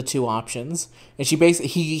 Those are the two options. And she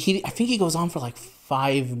basically, I think he goes on for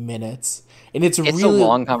 5 minutes. And it's really a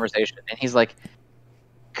long conversation. And he's like,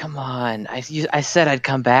 come on, I said I'd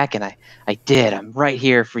come back, and I did. I'm right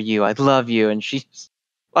here for you. I love you. And she's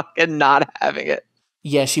fucking not having it.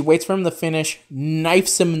 Yeah, she waits for him to finish,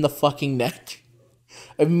 knifes him in the fucking neck.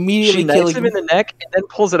 Immediately she knifes him in the neck and then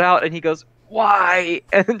pulls it out, and he goes, why?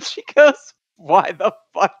 And she goes, why the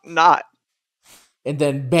fuck not? And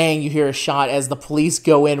then bang, you hear a shot as the police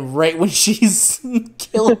go in right when she's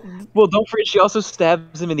killed. Well, don't forget, she also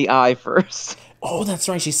stabs him in the eye first. Oh, that's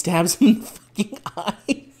right. She stabs him in the fucking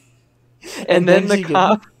eye. And then the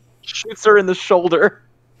cop shoots her in the shoulder.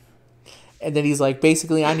 And then he's like,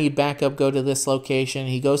 basically, I need backup, go to this location.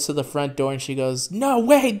 He goes to the front door and she goes, no,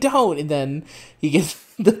 wait, don't. And then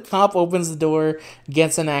the cop opens the door,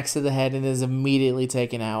 gets an axe to the head, and is immediately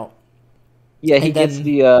taken out. Yeah, he gets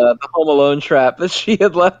the Home Alone trap that she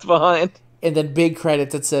had left behind. And then big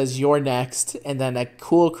credits that says, you're next. And then a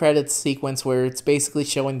cool credits sequence where it's basically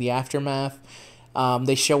showing the aftermath.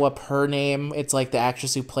 They show up her name. It's like the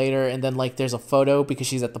actress who played her. And then like there's a photo because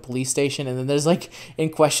she's at the police station. And then there's like in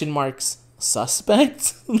question marks,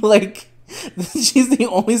 suspect. Like she's the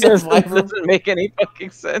only survivor. It doesn't make any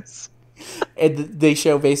fucking sense. And they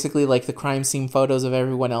show basically like the crime scene photos of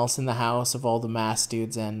everyone else in the house, of all the masked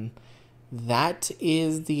dudes, and that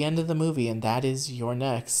is the end of the movie, and that is You're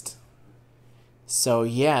Next. So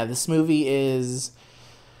yeah, this movie is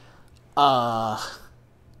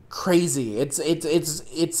crazy.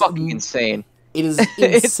 It's fucking insane. It is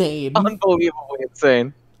insane. It's unbelievably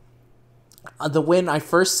insane. When I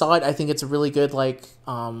first saw it, I think it's a really good like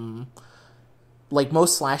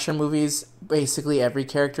most slasher movies, basically every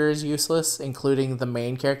character is useless, including the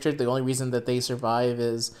main character. The only reason that they survive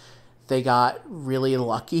is they got really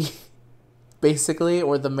lucky, basically,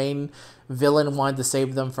 or the main villain wanted to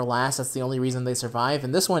save them for last. That's the only reason they survive.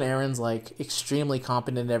 And this one, Erin's like extremely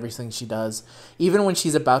competent in everything she does. Even when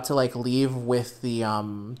she's about to like leave with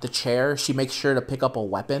the chair, she makes sure to pick up a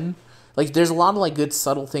weapon. Like there's a lot of like good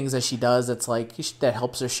subtle things that she does that's like that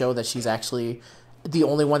helps her show that she's actually the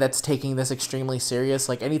only one that's taking this extremely serious.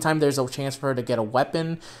 Like anytime there's a chance for her to get a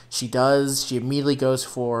weapon, she does. She immediately goes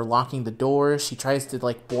for locking the door. She tries to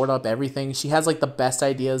like board up everything. She has like the best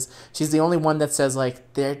ideas. She's the only one that says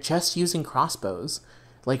like they're just using crossbows.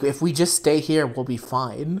 Like if we just stay here, we'll be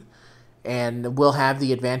fine and we'll have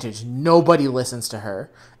the advantage. Nobody listens to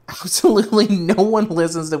her. Absolutely no one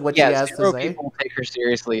listens to what she has to say. People take her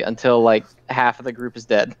seriously until like half of the group is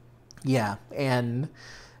dead. Yeah, and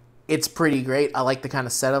it's pretty great. I like the kind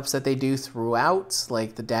of setups that they do throughout,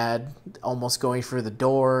 like the dad almost going through the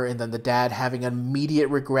door, and then the dad having an immediate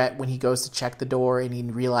regret when he goes to check the door, and he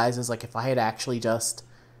realizes, like, if I had actually just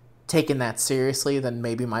taken that seriously, then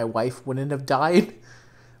maybe my wife wouldn't have died.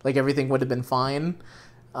 Like, everything would have been fine.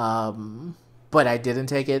 But I didn't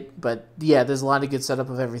take it. But yeah, there's a lot of good setup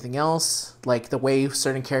of everything else. Like the way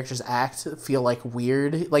certain characters act feel like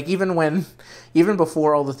weird. Like even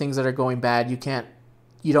before all the things that are going bad, you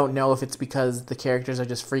don't know if it's because the characters are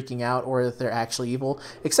just freaking out or if they're actually evil.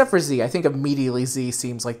 Except for Z. I think immediately Z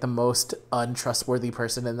seems like the most untrustworthy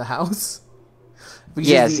person in the house.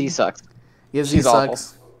 Yeah, Z sucks. Yeah, Z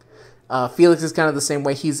sucks. Felix is kind of the same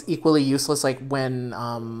way. He's equally useless. Like when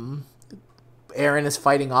Erin is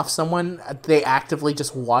fighting off someone, they actively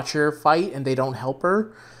just watch her fight and they don't help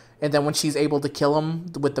her. And then when she's able to kill him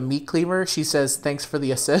with the meat cleaver, she says, "Thanks for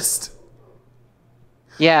the assist."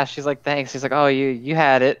 Yeah, she's like, "Thanks." He's like, "Oh, you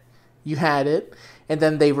had it. You had it." And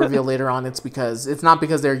then they reveal later on it's not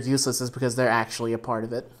because they're useless, it's because they're actually a part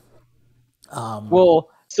of it.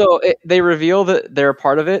 They reveal that they're a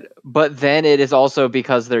part of it, but then it is also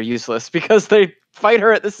because they're useless, because they fight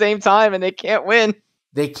her at the same time and they can't win.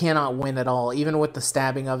 They cannot win at all, even with the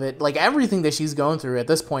stabbing of it. Like, everything that she's going through at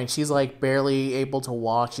this point, she's, like, barely able to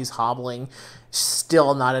walk. She's hobbling.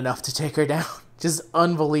 Still not enough to take her down. Just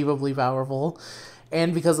unbelievably powerful.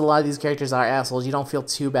 And because a lot of these characters are assholes, you don't feel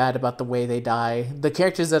too bad about the way they die. The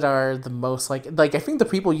characters that are the most, like I think the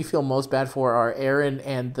people you feel most bad for are Aaron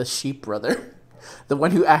and the sheep brother. The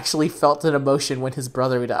one who actually felt an emotion when his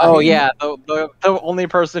brother died. Oh, yeah, the only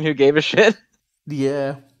person who gave a shit.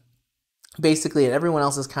 Yeah. Basically, and everyone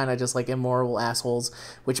else is kind of just like immoral assholes,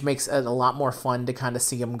 which makes it a lot more fun to kind of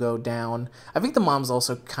see them go down. I think the mom's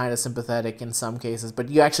also kind of sympathetic in some cases, but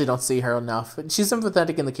you actually don't see her enough. She's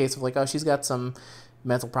sympathetic in the case of like, oh, she's got some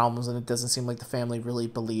mental problems and it doesn't seem like the family really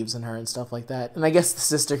believes in her and stuff like that. And I guess the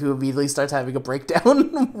sister who immediately starts having a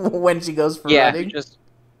breakdown when she goes for running. Yeah, just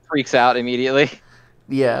freaks out immediately.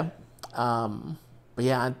 Yeah. But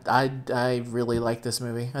yeah, I really like this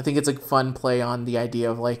movie. I think it's a fun play on the idea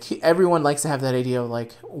of like, everyone likes to have that idea of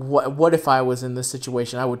like, what if I was in this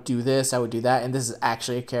situation? I would do this, I would do that, and this is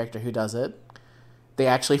actually a character who does it. They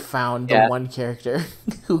actually found the one character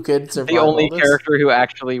who could survive. The only character who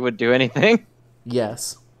actually would do anything.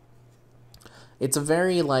 Yes. It's a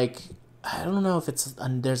very like, I don't know if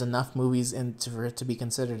there's enough movies for it to be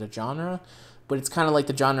considered a genre, but it's kind of like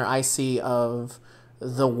the genre I see of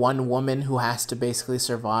the one woman who has to basically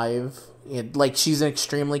survive. Like she's an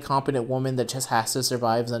extremely competent woman that just has to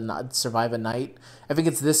survive and not survive a night. I think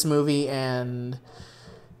it's this movie and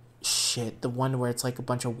shit, the one where it's like a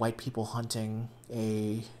bunch of white people hunting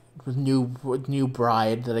a new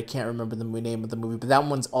bride that I can't remember the name of the movie, but that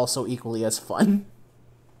one's also equally as fun.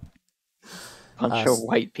 Bunch of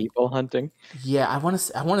white people hunting. Yeah, I want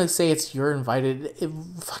to say it's You're Invited.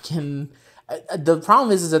 The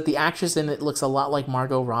problem is that the actress in it looks a lot like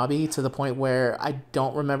Margot Robbie to the point where I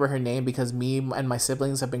don't remember her name because me and my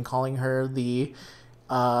siblings have been calling her the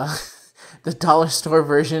the dollar store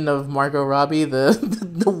version of Margot Robbie, the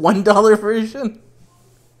 $1 version.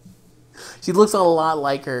 She looks a lot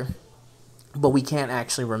like her, but we can't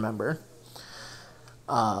actually remember.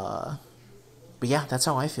 But yeah, that's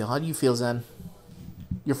how I feel. How do you feel, Zen?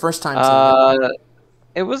 Your first time seeing it?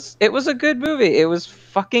 It was a good movie. It was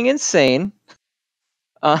fucking insane.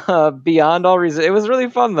 Beyond all reason. It was really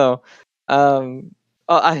fun though. I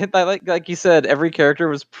like you said, every character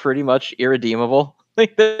was pretty much irredeemable.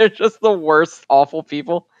 Like they're just the worst, awful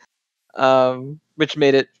people. Which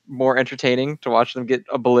made it more entertaining to watch them get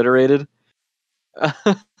obliterated.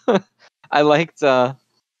 I liked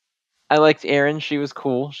Erin. She was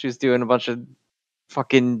cool. She was doing a bunch of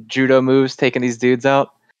fucking judo moves, taking these dudes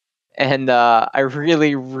out. And I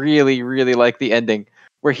really, really, really like the ending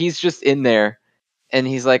where he's just in there, and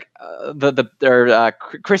he's like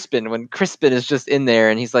Crispin, when Crispin is just in there,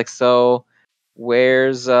 and he's like, "So,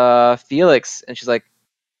 where's Felix?" And she's like,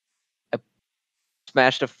 "I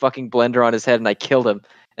smashed a fucking blender on his head and I killed him."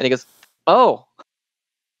 And he goes, "Oh,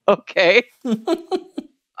 okay."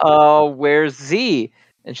 Where's Z?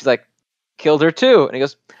 And she's like, "Killed her too." And he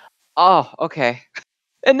goes, "Oh, okay."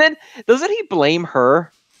 And then doesn't he blame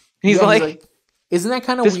her? He's like, isn't that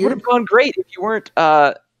kind of weird? This would have gone great if you weren't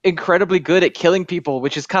incredibly good at killing people,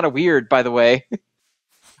 which is kind of weird, by the way.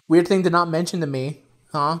 Weird thing to not mention to me,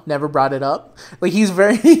 huh? Never brought it up. Like, he's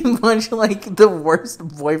very much like the worst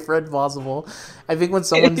boyfriend possible. I think when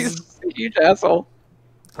someone's... He's a huge asshole.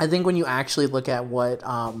 I think when you actually look at what...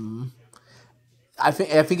 I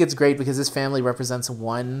think it's great because this family represents the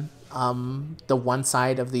one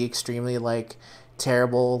side of the extremely, like,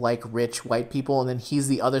 terrible, like, rich white people, and then he's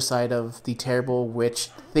the other side of the terrible,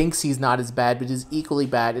 which thinks he's not as bad, but is equally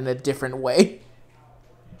bad in a different way.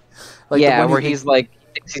 Like, yeah, where he's like,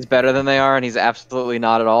 thinks he's better than they are, and he's absolutely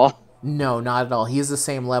not at all. No, not at all. He's the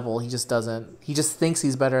same level. He just doesn't. He just thinks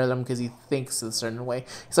he's better than them because he thinks a certain way.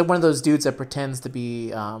 He's like one of those dudes that pretends to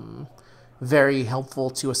be very helpful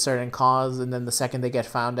to a certain cause, and then the second they get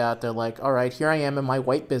found out, they're like, all right, here I am in my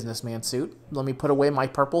white businessman suit. Let me put away my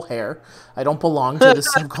purple hair. I don't belong to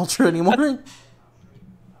this subculture anymore.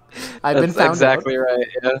 I've been found exactly out. Right,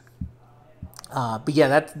 yeah. But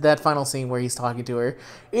yeah, that final scene where he's talking to her,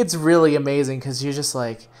 it's really amazing because you're just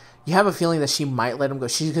like, you have a feeling that she might let him go.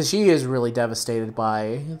 Because she is really devastated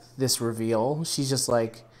by this reveal. She's just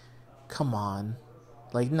like, come on.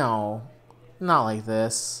 Like, no, not like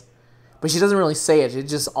this. But she doesn't really say it. It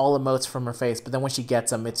just all emotes from her face. But then when she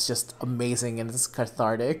gets them, it's just amazing and it's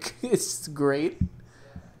cathartic. It's great.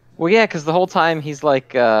 Well, yeah, because the whole time he's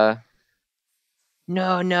like, no,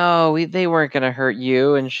 they weren't going to hurt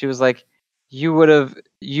you. And she was like, you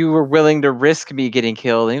were willing to risk me getting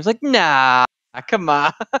killed. And he was like, nah, come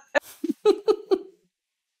on.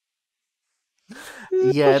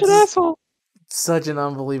 Yeah, such an asshole. Such an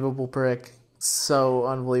unbelievable prick. So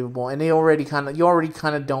unbelievable, and you already kind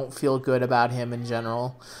of don't feel good about him in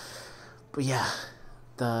general. But yeah,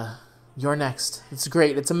 You're Next. It's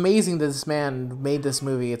great. It's amazing that this man made this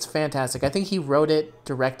movie. It's fantastic. I think he wrote it,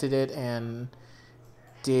 directed it, and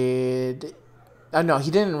did. No,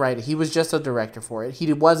 he didn't write it. He was just a director for it.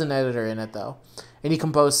 He was an editor in it though, and he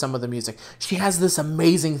composed some of the music. She has this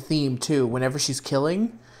amazing theme too. Whenever she's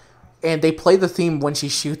killing. And they play the theme when she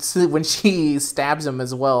stabs him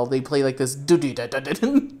as well. They play like this like they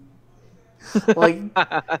do.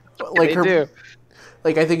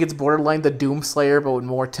 Like I think it's borderline the Doom Slayer, but with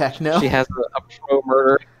more techno. She has a pro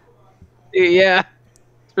murder. Yeah,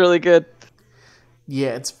 it's really good.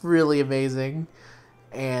 Yeah, it's really amazing,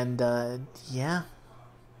 and yeah,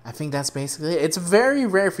 I think that's basically it. It's very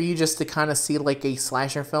rare for you just to kind of see like a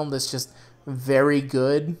slasher film that's just very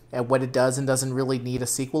good at what it does and doesn't really need a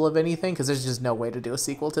sequel of anything, because there's just no way to do a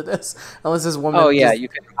sequel to this unless this woman. Oh yeah, you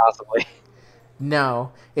couldn't possibly.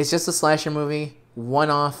 No, it's just a slasher movie, one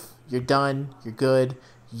off. You're done. You're good.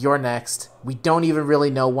 You're Next. We don't even really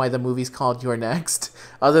know why the movie's called You're Next,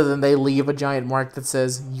 other than they leave a giant mark that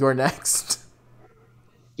says You're Next.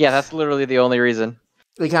 Yeah, that's literally the only reason.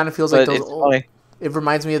 It kind of feels like those old. It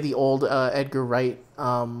reminds me of the old Edgar Wright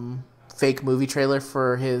fake movie trailer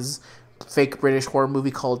for his fake British horror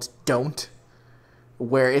movie called Don't,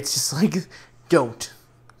 where it's just like, don't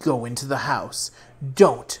go into the house,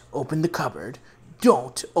 don't open the cupboard,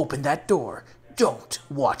 don't open that door, don't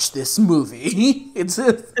watch this movie. It's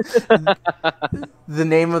the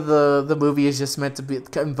name of the movie is just meant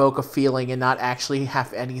to invoke a feeling and not actually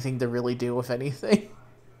have anything to really do with anything.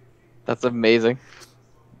 That's amazing.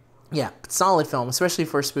 Yeah, solid film, especially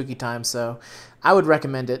for spooky time. So I would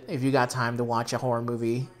recommend it if you got time to watch a horror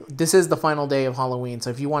movie. This is the final day of Halloween, so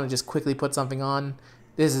if you want to just quickly put something on,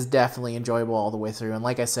 this is definitely enjoyable all the way through. And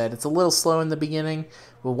like I said, it's a little slow in the beginning,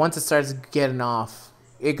 but once it starts getting off,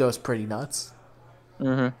 it goes pretty nuts.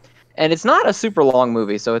 Mm-hmm. And it's not a super long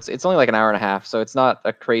movie, so it's only like an hour and a half, so it's not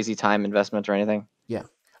a crazy time investment or anything. Yeah.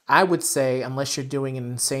 I would say, unless you're doing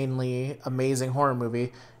an insanely amazing horror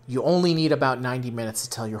movie, you only need about 90 minutes to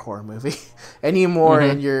tell your horror movie. Any more,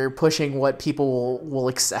 and you're pushing what people will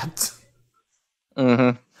accept.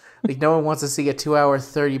 Mm-hmm. Like, no one wants to see a 2-hour,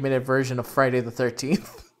 30-minute version of Friday the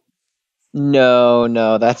 13th.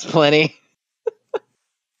 No, that's plenty.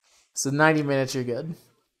 So 90 minutes, you're good.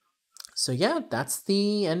 So yeah, that's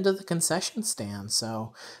the end of the concession stand.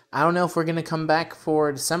 So I don't know if we're going to come back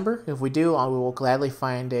for December. If we do, we will gladly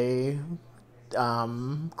find a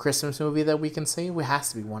Christmas movie that we can see. It has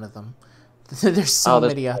to be one of them. There's so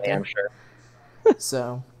many out there. I'm sure.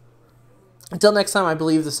 So until next time, I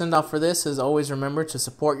believe the send-off for this is always remember to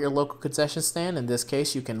support your local concession stand. In this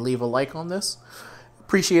case, you can leave a like on this.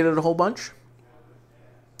 Appreciate it a whole bunch.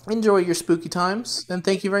 Enjoy your spooky times, and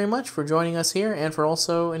thank you very much for joining us here and for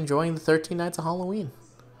also enjoying the 13 Nights of Halloween.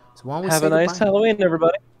 So why don't we Have say a nice goodbye? Halloween,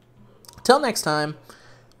 everybody. Till next time,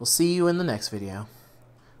 we'll see you in the next video.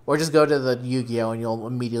 Or just go to the Yu-Gi-Oh! And you'll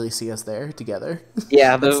immediately see us there together.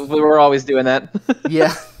 Yeah, we're always doing that.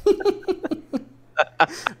 Yeah.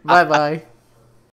 Bye-bye.